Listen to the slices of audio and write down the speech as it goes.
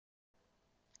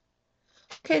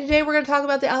Okay, today we're going to talk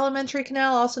about the alimentary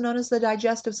canal, also known as the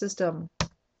digestive system.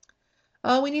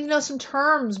 We need to know some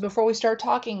terms before we start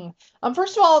talking.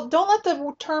 First of all, don't let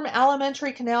the term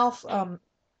alimentary canal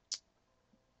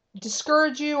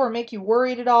discourage you or make you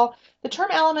worried at all. The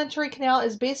term alimentary canal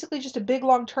is basically just a big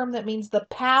long term that means the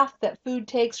path that food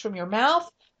takes from your mouth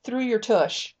through your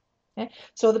tush. Okay?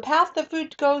 So the path that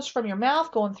food goes from your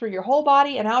mouth going through your whole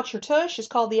body and out your tush is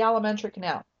called the alimentary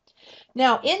canal.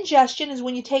 Now, ingestion is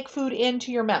when you take food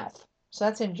into your mouth. So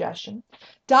that's ingestion.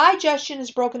 Digestion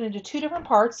is broken into two different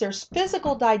parts. There's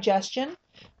physical digestion,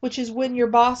 which is when your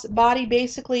body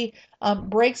basically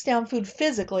breaks down food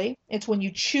physically. It's when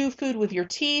you chew food with your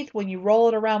teeth, when you roll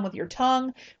it around with your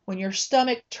tongue, when your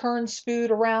stomach turns food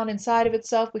around inside of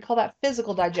itself. We call that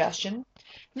physical digestion. And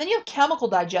then you have chemical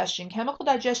digestion. Chemical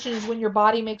digestion is when your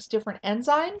body makes different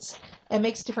enzymes and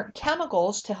makes different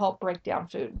chemicals to help break down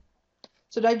food.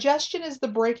 So digestion is the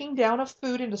breaking down of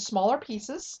food into smaller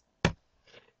pieces.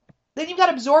 Then you've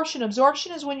got absorption.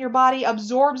 Absorption is when your body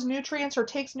absorbs nutrients or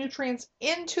takes nutrients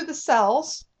into the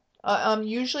cells.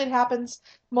 Usually it happens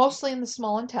mostly in the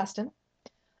small intestine.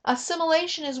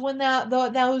 Assimilation is when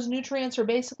those nutrients are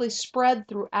basically spread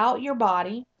throughout your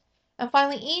body. And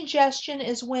finally, egestion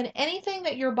is when anything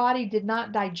that your body did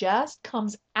not digest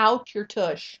comes out your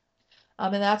tush.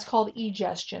 And that's called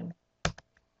egestion.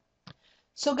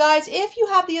 So guys, if you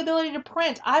have the ability to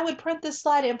print, I would print this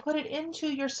slide and put it into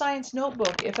your science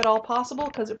notebook if at all possible,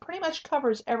 because it pretty much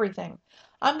covers everything.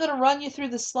 I'm going to run you through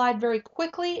this slide very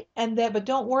quickly, but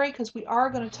don't worry, because we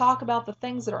are going to talk about the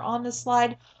things that are on this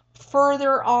slide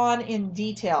further on in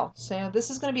detail. So this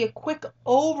is going to be a quick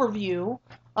overview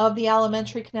of the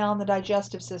alimentary canal and the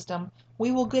digestive system.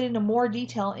 We will get into more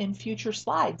detail in future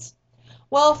slides.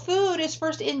 Well, food is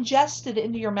first ingested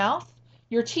into your mouth.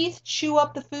 Your teeth chew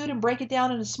up the food and break it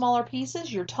down into smaller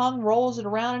pieces. Your tongue rolls it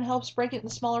around and helps break it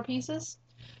into smaller pieces.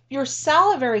 Your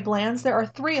salivary glands, there are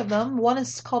three of them. One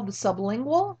is called the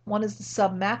sublingual, one is the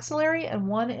submaxillary, and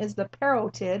one is the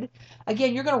parotid.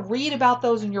 Again, you're going to read about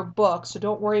those in your book, so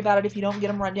don't worry about it if you don't get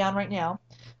them run down right now.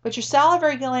 But your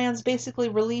salivary glands basically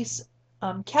release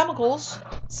chemicals,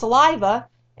 saliva,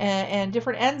 and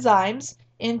different enzymes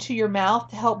into your mouth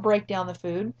to help break down the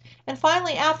food. And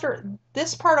finally, after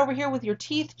this part over here with your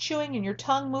teeth chewing and your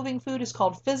tongue moving food is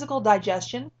called physical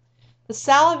digestion. The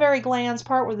salivary glands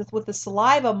part with the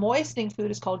saliva moistening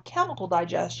food is called chemical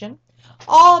digestion.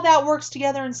 All of that works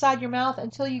together inside your mouth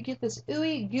until you get this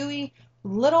ooey gooey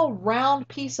little round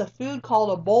piece of food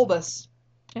called a bulbous.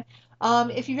 Okay?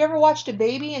 If you've ever watched a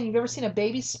baby and you've ever seen a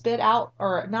baby spit out,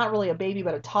 or not really a baby,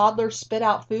 but a toddler spit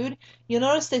out food, you'll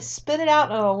notice they spit it out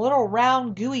in a little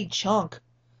round gooey chunk.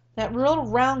 That little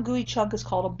round gooey chunk is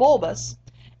called a bulbous.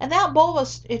 And that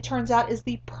bulbous, it turns out, is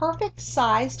the perfect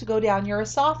size to go down your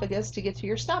esophagus to get to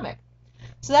your stomach.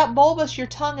 So that bulbous, your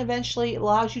tongue eventually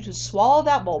allows you to swallow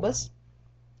that bulbous.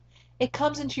 It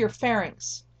comes into your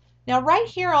pharynx. Now right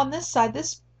here on this side,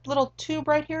 this little tube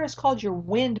right here is called your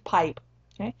windpipe.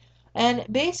 Okay? And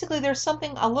basically there's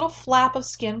a little flap of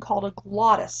skin called a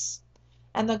glottis.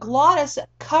 And the glottis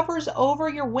covers over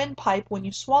your windpipe when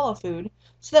you swallow food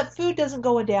so that food doesn't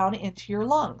go down into your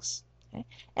lungs. Okay?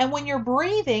 And when you're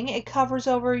breathing, it covers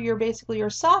over basically your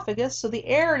esophagus so the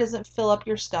air doesn't fill up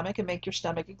your stomach and make your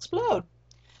stomach explode.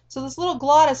 So this little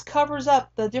glottis covers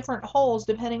up the different holes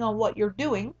depending on what you're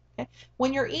doing. Okay?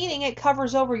 When you're eating, it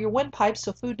covers over your windpipe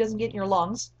so food doesn't get in your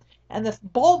lungs. And the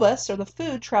bulbous, or the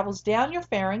food, travels down your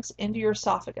pharynx into your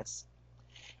esophagus.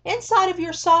 Inside of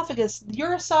your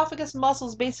esophagus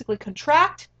muscles basically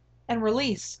contract and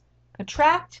release,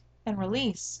 contract and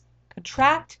release,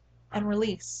 contract and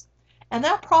release. And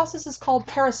that process is called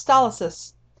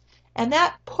peristalsis. And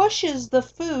that pushes the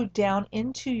food down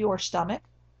into your stomach.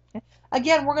 Okay?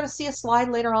 Again, we're going to see a slide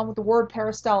later on with the word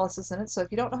peristalsis in it, so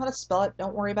if you don't know how to spell it,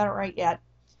 don't worry about it right yet.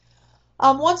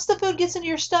 Once the food gets into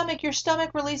your stomach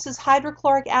releases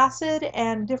hydrochloric acid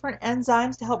and different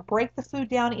enzymes to help break the food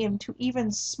down into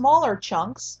even smaller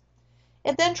chunks.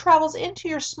 It then travels into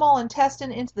your small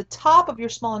intestine, into the top of your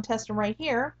small intestine right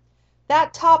here.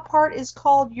 That top part is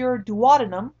called your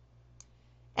duodenum.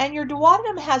 And your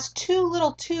duodenum has two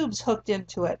little tubes hooked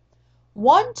into it.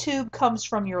 One tube comes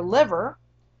from your liver,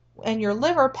 and your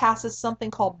liver passes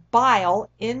something called bile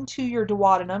into your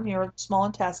duodenum, your small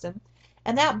intestine.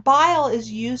 And that bile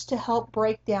is used to help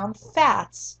break down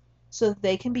fats so that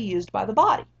they can be used by the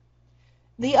body.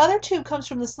 The other tube comes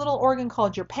from this little organ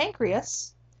called your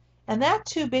pancreas. And that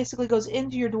tube basically goes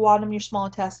into your duodenum, your small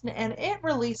intestine, and it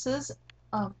releases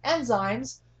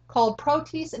enzymes called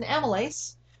protease and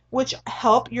amylase, which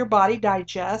help your body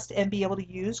digest and be able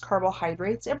to use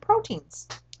carbohydrates and proteins.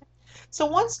 So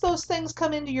once those things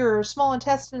come into your small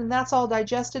intestine and that's all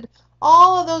digested,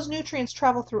 all of those nutrients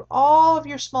travel through all of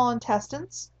your small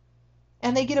intestines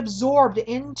and they get absorbed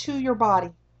into your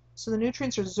body. So the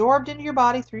nutrients are absorbed into your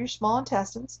body through your small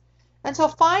intestines until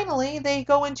finally they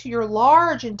go into your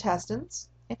large intestines.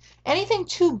 Anything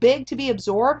too big to be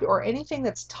absorbed or anything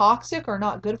that's toxic or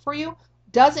not good for you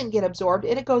doesn't get absorbed.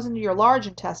 It goes into your large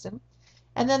intestine.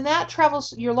 And then that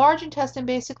travels, your large intestine,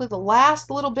 basically the last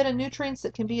little bit of nutrients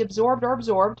that can be absorbed are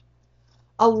absorbed.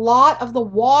 A lot of the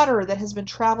water that has been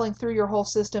traveling through your whole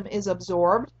system is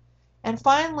absorbed. And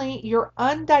finally, your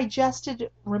undigested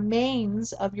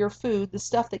remains of your food, the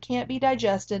stuff that can't be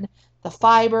digested, the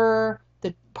fiber,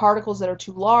 the particles that are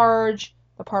too large,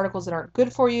 the particles that aren't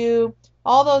good for you,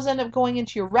 all those end up going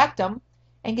into your rectum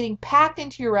and getting packed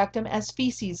into your rectum as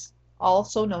feces,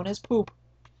 also known as poop.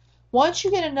 Once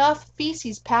you get enough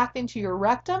feces packed into your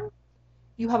rectum,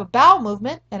 you have a bowel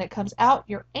movement and it comes out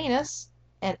your anus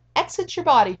and exits your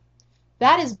body.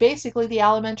 That is basically the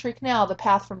alimentary canal, the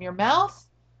path from your mouth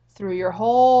through your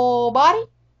whole body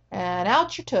and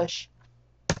out your tush.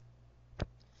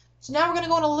 So now we're going to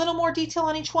go in a little more detail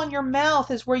on each one. Your mouth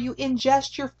is where you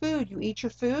ingest your food. You eat your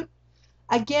food.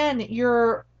 Again,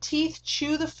 your teeth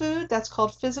chew the food. That's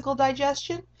called physical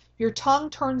digestion. Your tongue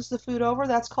turns the food over.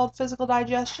 That's called physical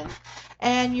digestion.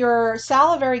 And your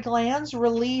salivary glands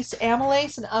release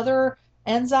amylase and other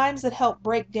enzymes that help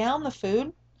break down the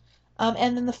food.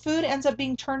 And then the food ends up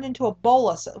being turned into a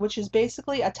bolus, which is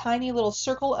basically a tiny little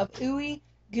circle of ooey,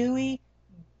 gooey,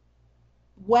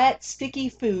 wet, sticky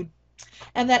food.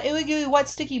 And that ooey, gooey, wet,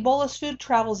 sticky bolus food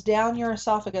travels down your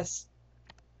esophagus.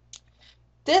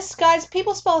 This, guys,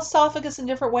 people spell esophagus in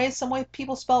different ways. Some way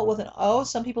people spell it with an O.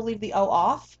 Some people leave the O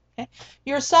off. Okay?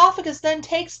 Your esophagus then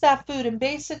takes that food and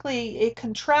basically it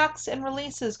contracts and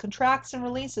releases, contracts and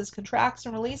releases, contracts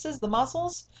and releases the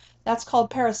muscles. That's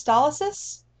called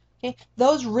peristalsis. Okay?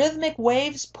 Those rhythmic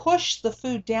waves push the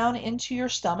food down into your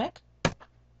stomach.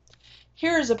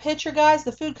 Here's a picture, guys.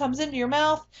 The food comes into your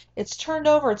mouth. It's turned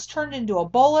over. It's turned into a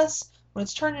bolus. When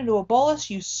it's turned into a bolus,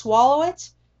 you swallow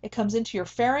it. It comes into your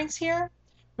pharynx here.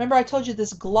 Remember I told you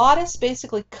this glottis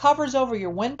basically covers over your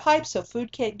windpipe so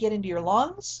food can't get into your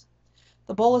lungs.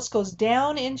 The bolus goes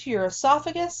down into your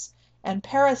esophagus, and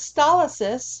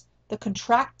peristalsis, the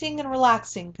contracting and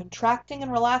relaxing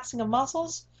of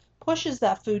muscles, pushes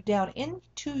that food down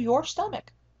into your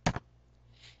stomach.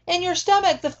 In your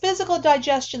stomach, the physical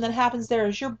digestion that happens there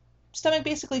is your stomach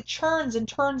basically churns and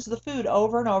turns the food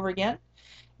over and over again.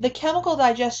 The chemical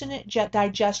digestion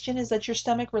is that your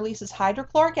stomach releases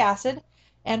hydrochloric acid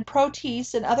and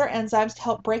protease and other enzymes to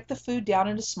help break the food down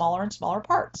into smaller and smaller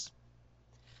parts.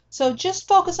 So just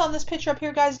focus on this picture up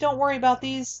here, guys. Don't worry about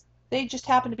these. They just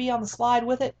happen to be on the slide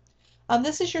with it.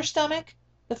 This is your stomach.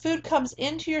 The food comes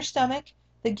into your stomach.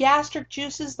 The gastric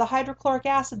juices, the hydrochloric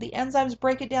acid, the enzymes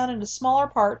break it down into smaller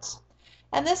parts.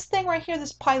 And this thing right here,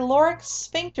 this pyloric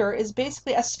sphincter, is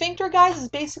basically, a sphincter, guys, is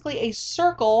basically a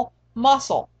circle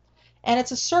muscle. And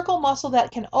it's a circle muscle that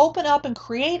can open up and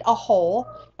create a hole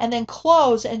and then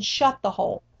close and shut the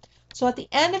hole. So at the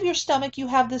end of your stomach, you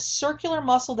have this circular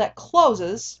muscle that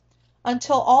closes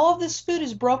until all of this food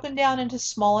is broken down into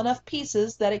small enough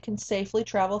pieces that it can safely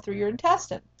travel through your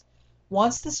intestine.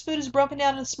 Once this food is broken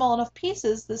down into small enough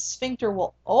pieces, this sphincter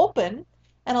will open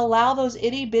and allow those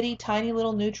itty bitty tiny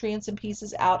little nutrients and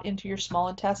pieces out into your small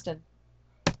intestine.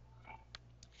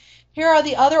 Here are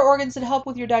the other organs that help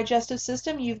with your digestive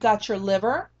system. You've got your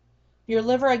liver. Your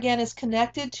liver, again, is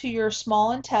connected to your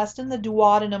small intestine, the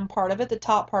duodenum part of it, the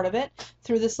top part of it,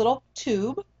 through this little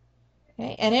tube.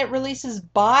 Okay? And it releases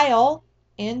bile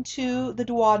into the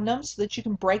duodenum so that you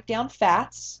can break down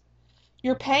fats.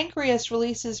 Your pancreas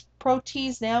releases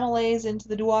protease and amylase into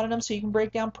the duodenum so you can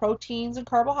break down proteins and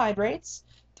carbohydrates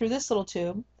through this little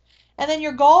tube. And then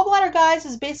your gallbladder, guys,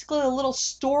 is basically a little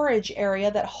storage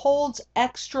area that holds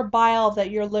extra bile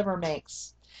that your liver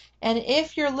makes. And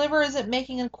if your liver isn't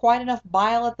making quite enough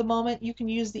bile at the moment, you can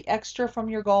use the extra from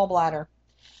your gallbladder.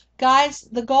 Guys,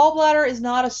 the gallbladder is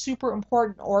not a super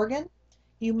important organ.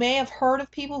 You may have heard of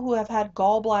people who have had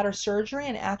gallbladder surgery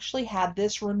and actually had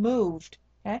this removed.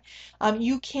 Okay?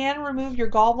 You can remove your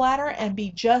gallbladder and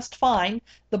be just fine.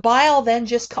 The bile then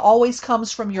just always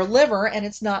comes from your liver and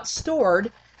it's not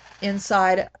stored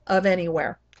inside of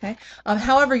anywhere. Okay?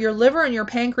 However, your liver and your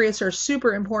pancreas are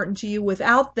super important to you.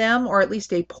 Without them, or at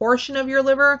least a portion of your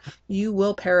liver, you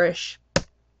will perish.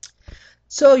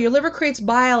 So your liver creates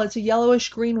bile. It's a yellowish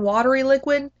green watery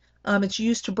liquid. It's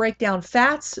used to break down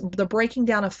fats. The breaking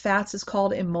down of fats is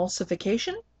called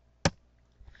emulsification.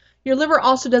 Your liver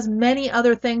also does many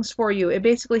other things for you. It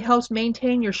basically helps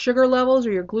maintain your sugar levels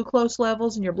or your glucose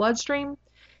levels in your bloodstream.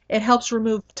 It helps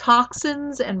remove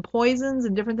toxins and poisons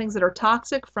and different things that are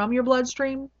toxic from your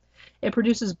bloodstream. It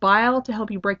produces bile to help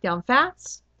you break down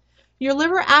fats. Your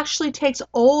liver actually takes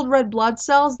old red blood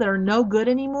cells that are no good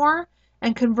anymore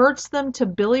and converts them to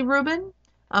bilirubin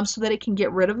so that it can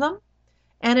get rid of them.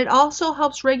 And it also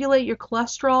helps regulate your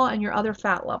cholesterol and your other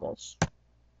fat levels.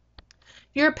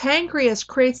 Your pancreas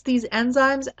creates these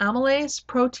enzymes, amylase,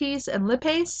 protease, and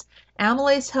lipase.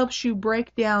 Amylase helps you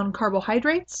break down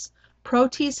carbohydrates.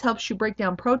 Protease helps you break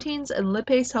down proteins, and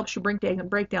lipase helps you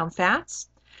break down fats.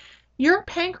 Your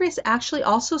pancreas actually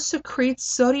also secretes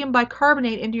sodium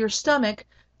bicarbonate into your stomach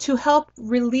to help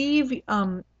relieve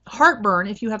heartburn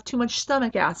if you have too much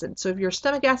stomach acid. So if your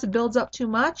stomach acid builds up too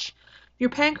much, your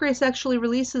pancreas actually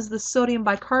releases the sodium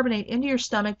bicarbonate into your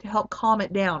stomach to help calm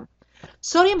it down.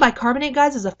 Sodium bicarbonate,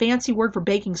 guys, is a fancy word for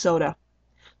baking soda.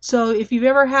 So if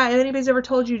anybody's ever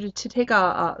told you to take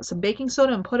some baking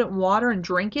soda and put it in water and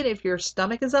drink it if your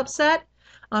stomach is upset,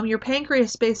 your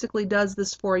pancreas basically does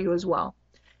this for you as well.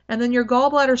 And then your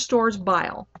gallbladder stores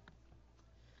bile.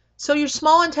 So your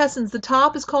small intestines, the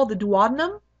top is called the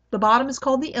duodenum, the bottom is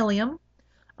called the ileum.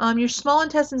 Your small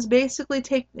intestines basically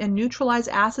take and neutralize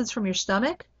acids from your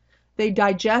stomach. They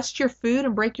digest your food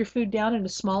and break your food down into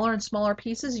smaller and smaller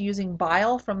pieces using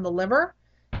bile from the liver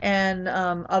and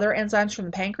other enzymes from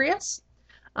the pancreas.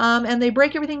 And they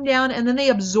break everything down and then they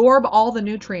absorb all the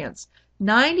nutrients.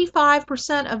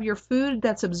 95% of your food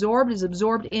that's absorbed is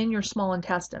absorbed in your small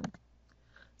intestine.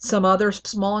 Some other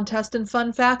small intestine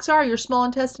fun facts are your small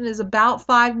intestine is about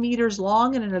 5 meters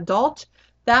long in an adult.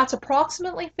 That's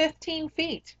approximately 15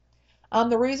 feet.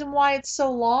 The reason why it's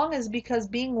so long is because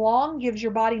being long gives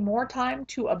your body more time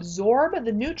to absorb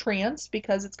the nutrients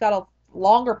because it's got a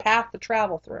longer path to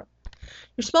travel through.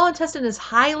 Your small intestine is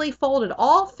highly folded.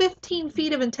 All 15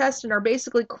 feet of intestine are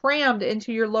basically crammed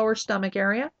into your lower stomach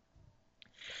area.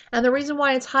 And the reason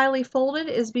why it's highly folded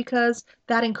is because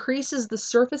that increases the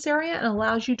surface area and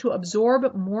allows you to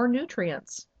absorb more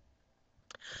nutrients.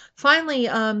 Finally,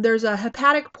 there's a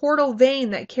hepatic portal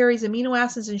vein that carries amino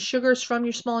acids and sugars from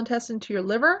your small intestine to your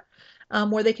liver,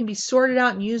 where they can be sorted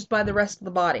out and used by the rest of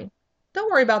the body.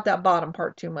 Don't worry about that bottom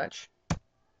part too much.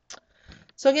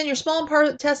 So again, your small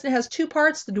intestine has two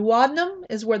parts. The duodenum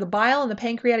is where the bile and the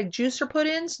pancreatic juice are put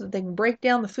in so that they can break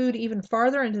down the food even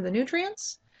farther into the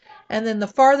nutrients. And then the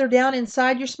farther down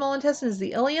inside your small intestine is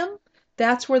the ileum.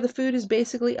 That's where the food is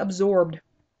basically absorbed.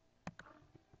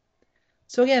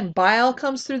 So again, bile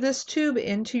comes through this tube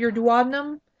into your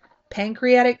duodenum.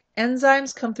 Pancreatic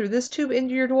enzymes come through this tube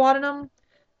into your duodenum.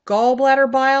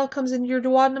 Gallbladder bile comes into your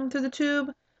duodenum through the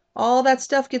tube. All that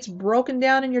stuff gets broken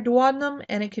down in your duodenum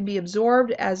and it can be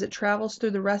absorbed as it travels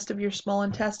through the rest of your small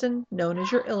intestine, known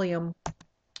as your ileum.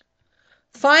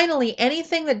 Finally,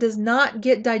 anything that does not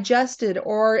get digested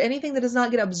or anything that does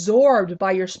not get absorbed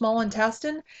by your small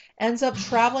intestine ends up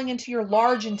traveling into your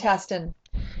large intestine.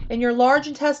 In your large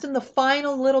intestine, the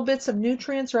final little bits of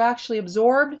nutrients are actually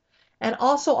absorbed, and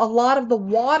also a lot of the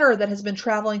water that has been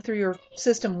traveling through your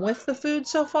system with the food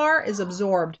so far is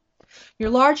absorbed. Your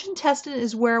large intestine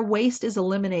is where waste is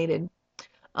eliminated.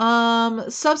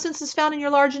 Substances found in your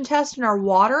large intestine are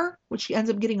water, which ends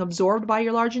up getting absorbed by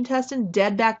your large intestine,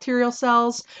 dead bacterial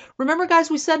cells. Remember, guys,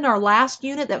 we said in our last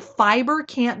unit that fiber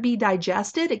can't be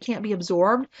digested. It can't be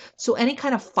absorbed. So any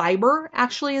kind of fiber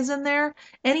actually is in there.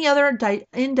 Any other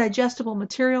indigestible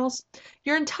materials.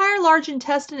 Your entire large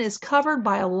intestine is covered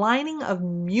by a lining of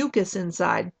mucus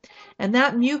inside. And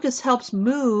that mucus helps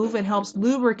move and helps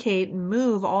lubricate and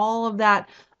move all of that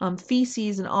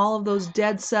feces and all of those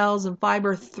dead cells and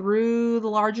fiber through the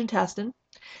large intestine.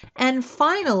 And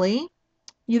finally,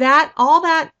 all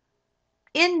that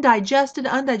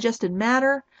undigested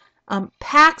matter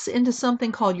packs into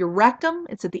something called your rectum.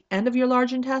 It's at the end of your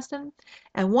large intestine.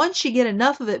 And once you get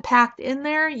enough of it packed in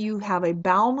there, you have a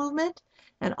bowel movement,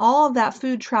 and all of that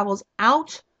food travels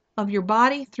out of your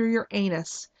body through your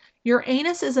anus. Your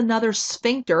anus is another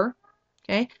sphincter.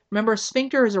 Okay? Remember, a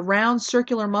sphincter is a round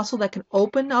circular muscle that can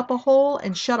open up a hole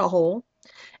and shut a hole.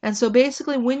 And so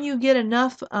basically, when you get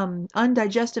enough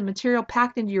undigested material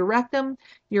packed into your rectum,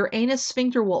 your anus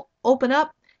sphincter will open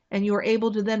up and you are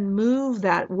able to then move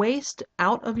that waste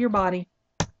out of your body.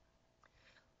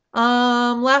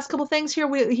 Last couple things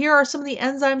here. Here are some of the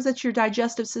enzymes that your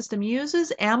digestive system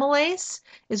uses. Amylase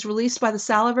is released by the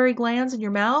salivary glands in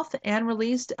your mouth and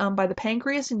released by the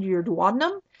pancreas into your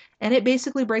duodenum. And it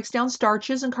basically breaks down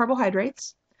starches and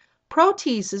carbohydrates.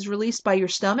 Protease is released by your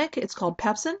stomach. It's called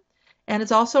pepsin. And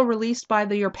it's also released by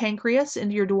your pancreas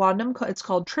into your duodenum. It's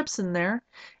called trypsin there.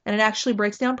 And it actually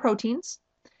breaks down proteins.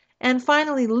 And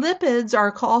finally, lipids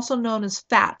are also known as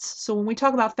fats. So when we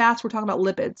talk about fats, we're talking about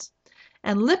lipids.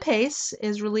 And lipase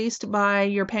is released by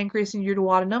your pancreas and your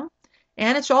duodenum.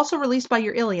 And it's also released by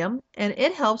your ileum, and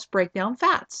it helps break down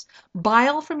fats.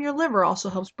 Bile from your liver also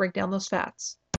helps break down those fats.